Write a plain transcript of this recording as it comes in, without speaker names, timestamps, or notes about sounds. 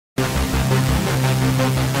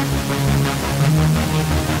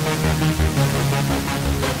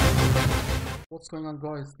What's going on,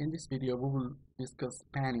 guys? In this video we will discuss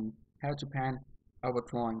panning, how to pan our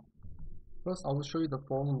drawing. First I will show you the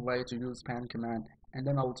formal way to use pan command, and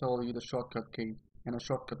then I will tell you the shortcut key and a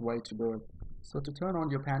shortcut way to do it. So to turn on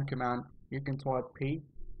your pan command, you can type P,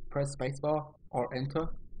 press spacebar or enter,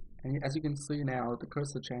 and as you can see now the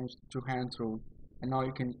cursor changed to hand tool, and now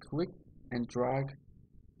you can click and drag.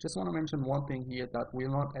 Just want to mention one thing here, that we're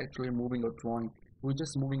not actually moving our drawing, we're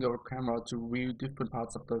just moving our camera to view different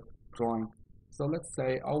parts of the drawing. So let's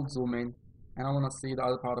say I'll zoom in and I want to see the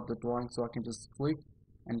other part of the drawing, so I can just click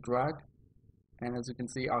and drag, and as you can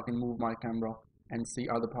see I can move my camera and see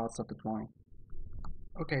other parts of the drawing.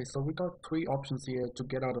 Okay, so we got three options here to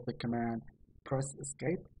get out of the command. Press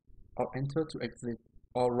escape or enter to exit,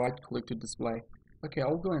 or right click to display. Okay,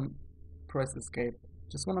 I'll go and press escape.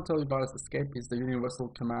 Just want to tell you guys, escape is the universal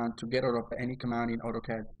command to get out of any command in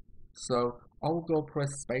AutoCAD. So I'll go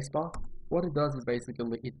press spacebar. What it does is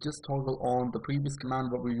basically it just toggle on the previous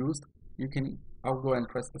command what we used. I'll go and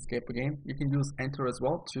press escape again. You can use enter as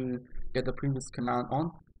well to get the previous command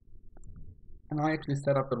on. And I actually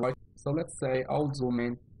set up the right. So let's say I'll zoom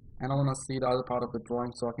in and I want to see the other part of the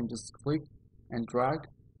drawing, so I can just click and drag,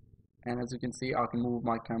 and as you can see I can move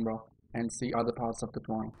my camera and see other parts of the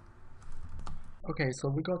drawing. Okay, so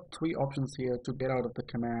we got three options here to get out of the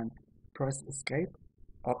command. Press escape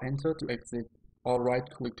or enter to exit, or right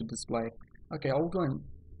click to display. Okay, I'll go and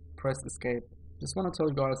press escape. Just want to tell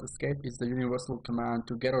you guys, escape is the universal command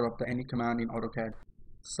to get out of any command in AutoCAD.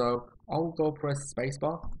 So I'll go press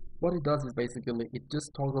spacebar. What it does is basically it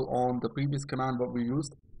just toggle on the previous command what we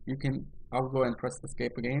used. I'll go and press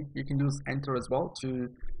escape again. You can use enter as well to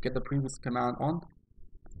get the previous command on.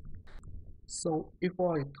 So if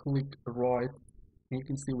I click right, you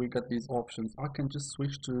can see we got these options. I can just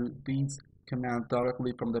switch to these commands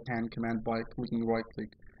directly from the pan command by clicking right click.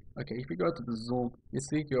 Okay, if you go to the zoom, you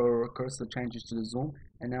see your cursor changes to the zoom,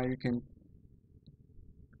 and now you can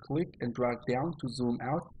click and drag down to zoom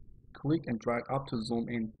out, click and drag up to zoom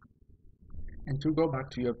in. And to go back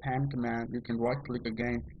to your pan command, you can right click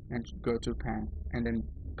again and go to pan, and then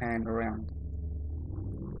pan around.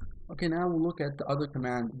 Okay, now we'll look at the other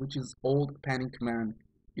command, which is old panning command.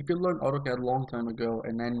 If you learned AutoCAD a long time ago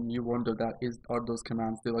and then you wonder that are those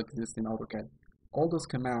commands still exist in AutoCAD, all those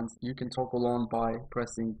commands you can toggle on by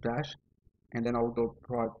pressing dash, and then I'll go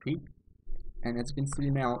prime P, and as you can see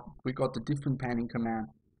now we got the different panning command.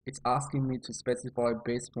 It's asking me to specify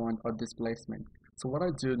base point or displacement. So what I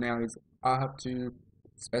do now is I have to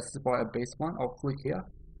specify a base point. I'll click here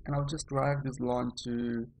and I'll just drag this line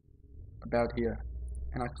to about here,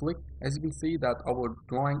 and I click. As you can see that our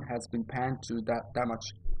drawing has been panned to that much.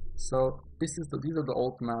 So these are the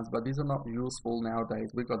old commands, but these are not useful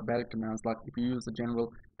nowadays. We got better commands, like if you use the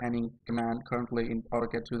general panning command currently in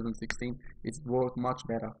AutoCAD 2016, it's worked much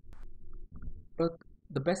better. But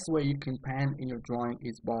the best way you can pan in your drawing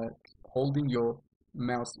is by holding your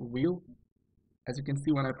mouse wheel. As you can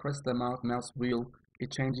see, when I press the mouse wheel,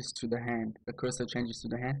 it changes to the hand. The cursor changes to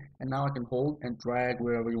the hand, and now I can hold and drag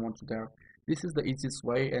wherever you want to go. This is the easiest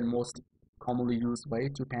way and most commonly used way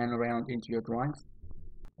to pan around into your drawings.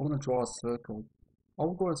 I want to draw a circle.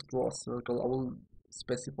 I'll go and draw a circle. I will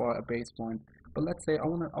specify a base point. But let's say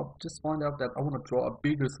I'll just find out that I want to draw a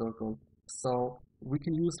bigger circle. So we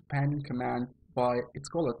can use panning command it's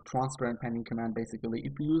called a transparent panning command basically.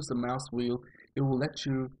 If you use the mouse wheel, it will let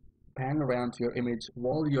you pan around your image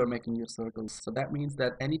while you're making your circles. So that means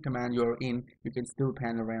that any command you're in, you can still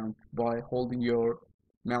pan around by holding your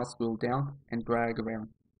mouse wheel down and drag around.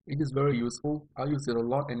 It is very useful. I use it a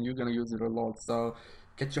lot and you're gonna use it a lot, so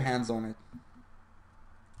get your hands on it.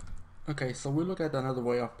 Okay, so we look at another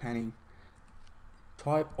way of panning.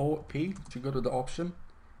 Type OP to go to the option,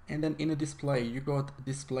 and then in a display you got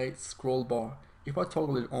display scroll bar. If I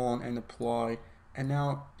toggle it on and apply, and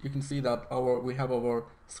now you can see that we have our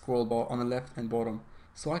scroll bar on the left and bottom.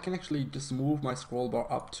 So I can actually just move my scroll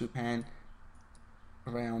bar up to pan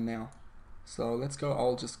around now. So let's go,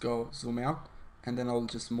 I'll just go zoom out, and then I'll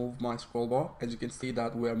just move my scroll bar. As you can see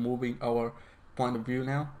that we are moving our point of view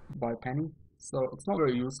now by panning. So it's not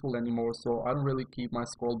very useful anymore, so I don't really keep my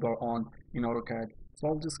scroll bar on in AutoCAD. So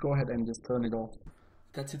I'll just go ahead and just turn it off.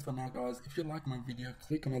 That's it for now, guys. If you like my video,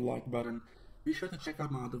 click on the like button. Be sure to check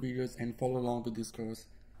out my other videos and follow along with this course.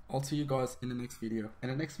 I'll see you guys in the next video.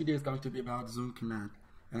 And the next video is going to be about zoom command.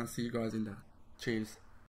 And I'll see you guys in that. Cheers.